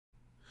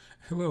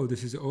Hello,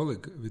 this is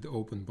Oleg with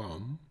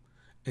OpenBOM,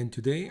 and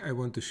today I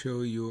want to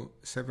show you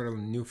several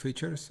new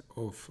features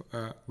of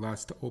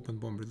last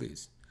OpenBOM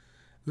release.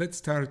 Let's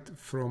start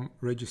from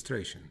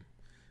registration.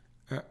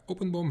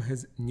 OpenBOM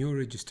has new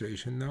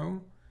registration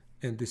now,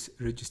 and this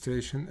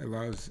registration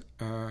allows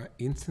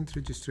instant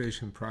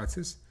registration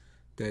process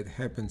that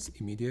happens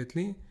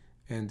immediately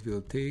and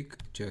will take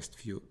just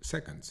few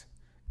seconds.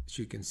 As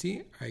you can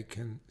see, I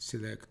can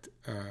select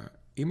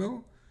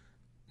email,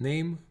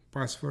 name,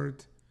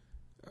 password,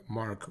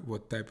 mark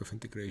what type of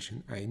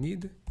integration I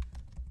need,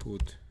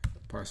 put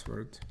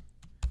password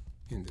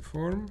in the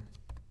form,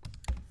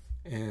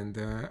 and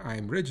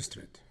I'm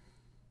registered.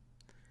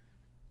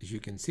 As you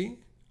can see,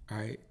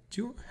 I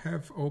do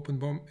have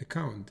OpenBOM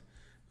account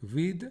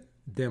with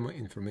demo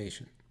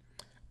information.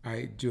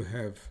 I do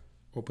have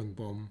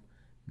OpenBOM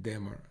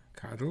demo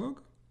catalog,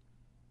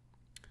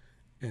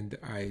 and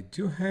I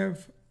do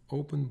have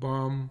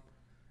OpenBOM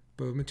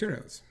bill of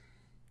materials.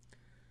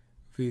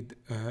 With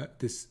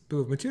this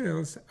bill of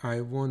materials,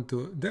 I want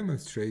to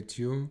demonstrate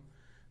you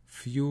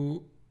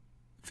few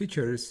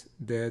features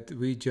that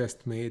we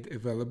just made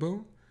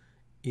available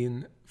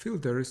in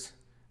filters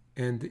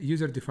and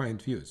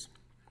user-defined views.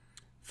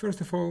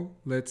 First of all,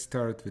 let's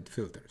start with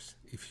filters.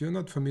 If you're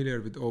not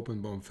familiar with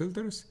OpenBOM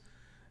filters,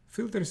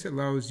 filters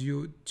allows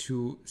you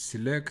to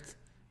select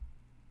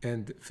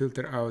and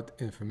filter out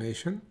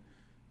information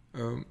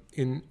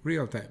in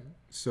real time.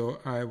 So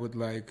I would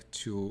like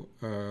to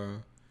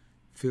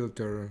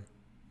filter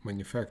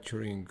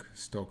manufacturing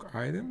stock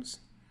items.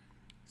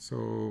 So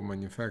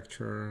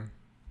manufacturer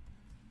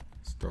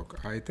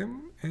stock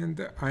item,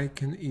 and I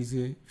can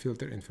easily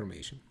filter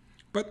information.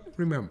 But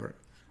remember,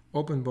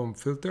 OpenBOM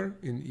filter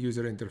in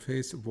user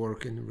interface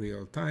work in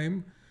real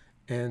time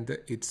and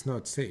it's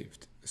not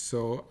saved.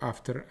 So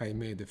after I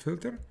made a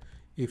filter,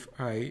 if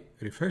I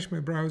refresh my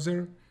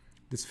browser,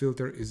 this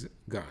filter is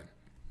gone.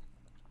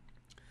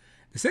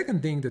 The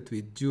second thing that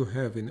we do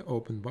have in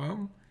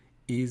OpenBOM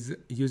is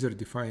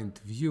user-defined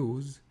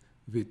views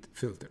with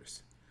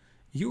filters.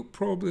 You're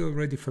probably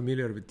already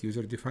familiar with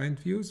user-defined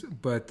views,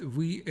 but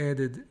we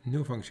added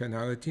new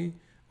functionality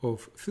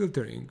of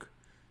filtering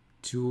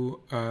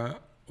to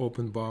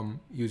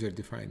OpenBOM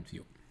user-defined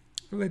view.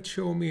 Let's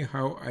show me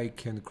how I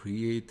can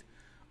create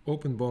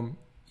OpenBOM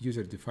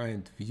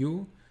user-defined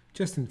view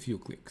just in few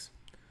clicks.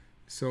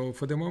 So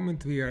for the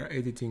moment we are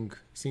editing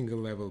single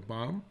level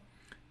BOM,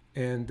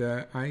 and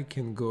I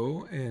can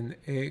go and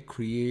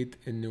create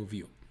a new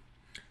view.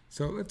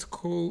 So let's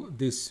call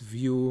this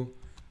view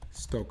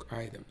stock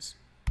items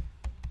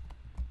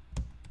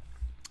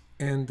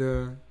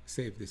and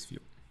save this view.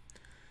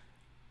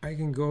 I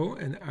can go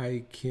and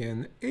I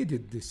can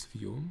edit this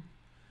view,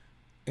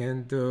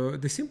 and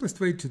the simplest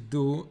way to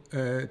do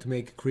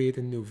create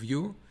a new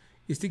view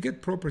is to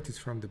get properties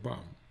from the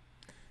BOM.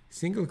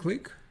 Single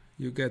click,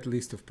 you get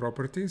list of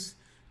properties,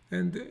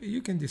 and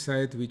you can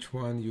decide which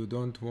one you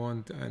don't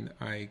want, and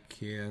I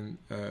can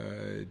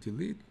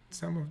delete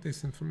some of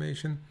this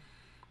information,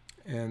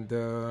 and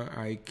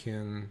I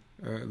can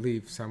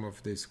leave some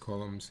of these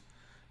columns.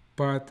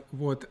 But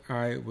what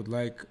I would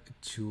like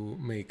to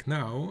make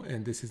now,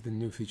 and this is the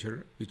new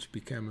feature which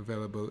became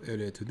available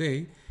earlier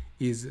today,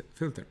 is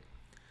filter.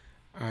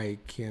 I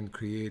can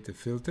create a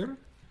filter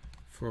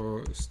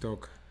for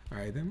stock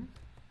item,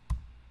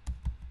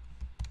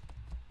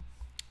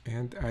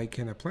 and I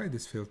can apply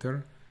this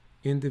filter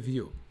in the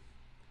view.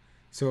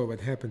 So what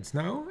happens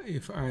now,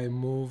 if I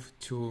move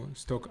to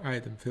stock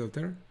item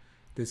filter,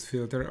 this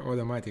filter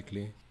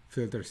automatically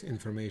filters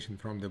information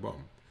from the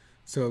BOM.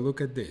 So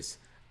look at this.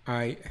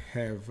 I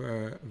have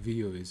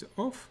view is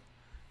off,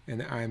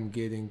 and I'm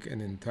getting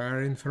an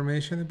entire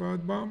information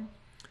about BOM,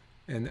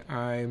 and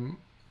I'm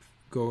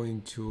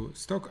going to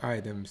stock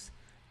items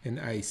and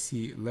I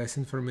see less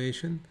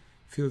information,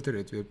 filter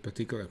it with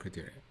particular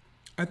criteria.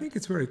 I think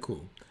it's very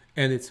cool,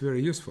 and it's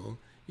very useful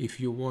if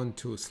you want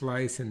to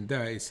slice and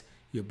dice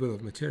your bill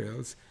of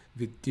materials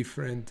with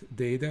different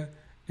data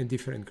and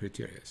different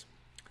criteria.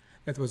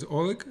 That was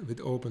Oleg with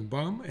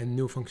OpenBOM and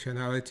new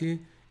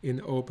functionality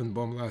in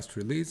OpenBOM last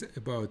release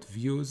about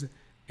views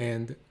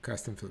and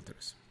custom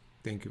filters.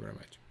 Thank you very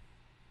much.